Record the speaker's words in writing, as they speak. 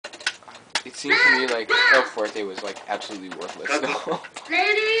It seemed to me like El Fuerte was like absolutely worthless. No. Fuck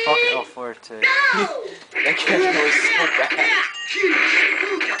El Fuerte. That character was so bad.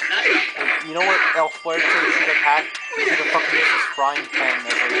 Like, you know what El Fuerte should have had? He should have fucking used his frying pan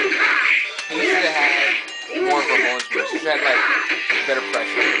as a... He should have had more of a launch move. He should have had like better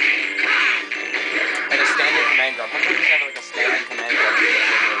pressure. And a standing command grab. How come he doesn't have like a standing command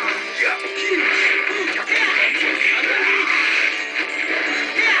grab?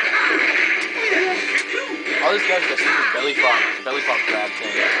 All these guys got stupid belly flop grab thing.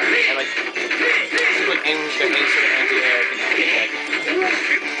 And like stupid any sort of anti-air can like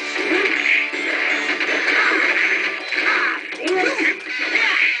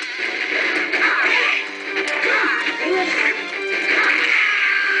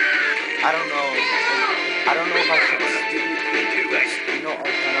I don't know if I should, you know,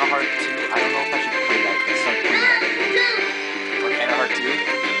 Anna Heart 2, I don't know if I should play that, start playing that. or Anna Heart 2. I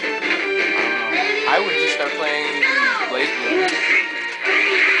don't know. I would just start playing Blaze Blue.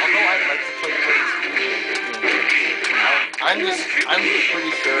 Although I'd like to play Blaze Blue. I'm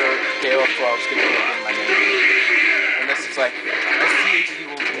pretty sure KOF 12 is gonna be my name. Unless it's like STHD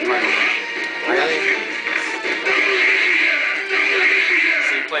will be my name. Really?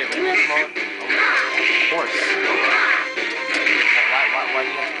 So you play remix mode? Of course. Why do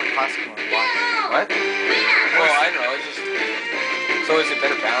you have to play classic mode? Why? What? Well, I don't know. It's just. So is it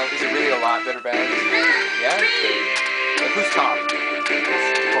better balanced? Is it really a lot better balanced? Yeah. Like who's top?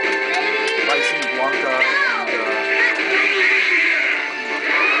 Bison, Blanca, and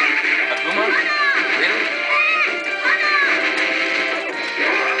Akuma? Really?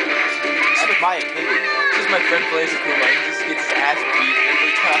 that's my opinion. Just my friend plays Akuma. He just gets his ass beat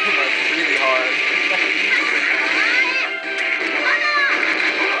every time, like really hard.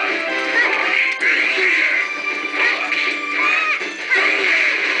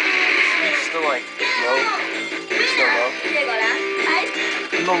 Still like low. It's still low.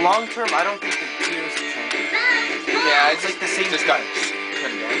 In the long term, I don't think the tiers change. Yeah, It's like the same. just got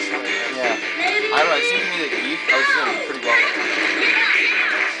turned down. Yeah. I don't know. It seemed to me that Eve, I was doing pretty well.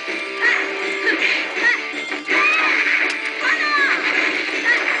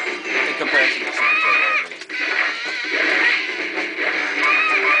 In comparison to Super Turbo.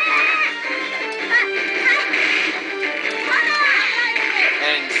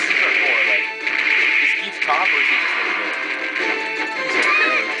 And Super 4, like, is Keith top or is he just really good? He's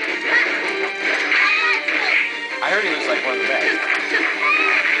okay. I heard he was like one of the best.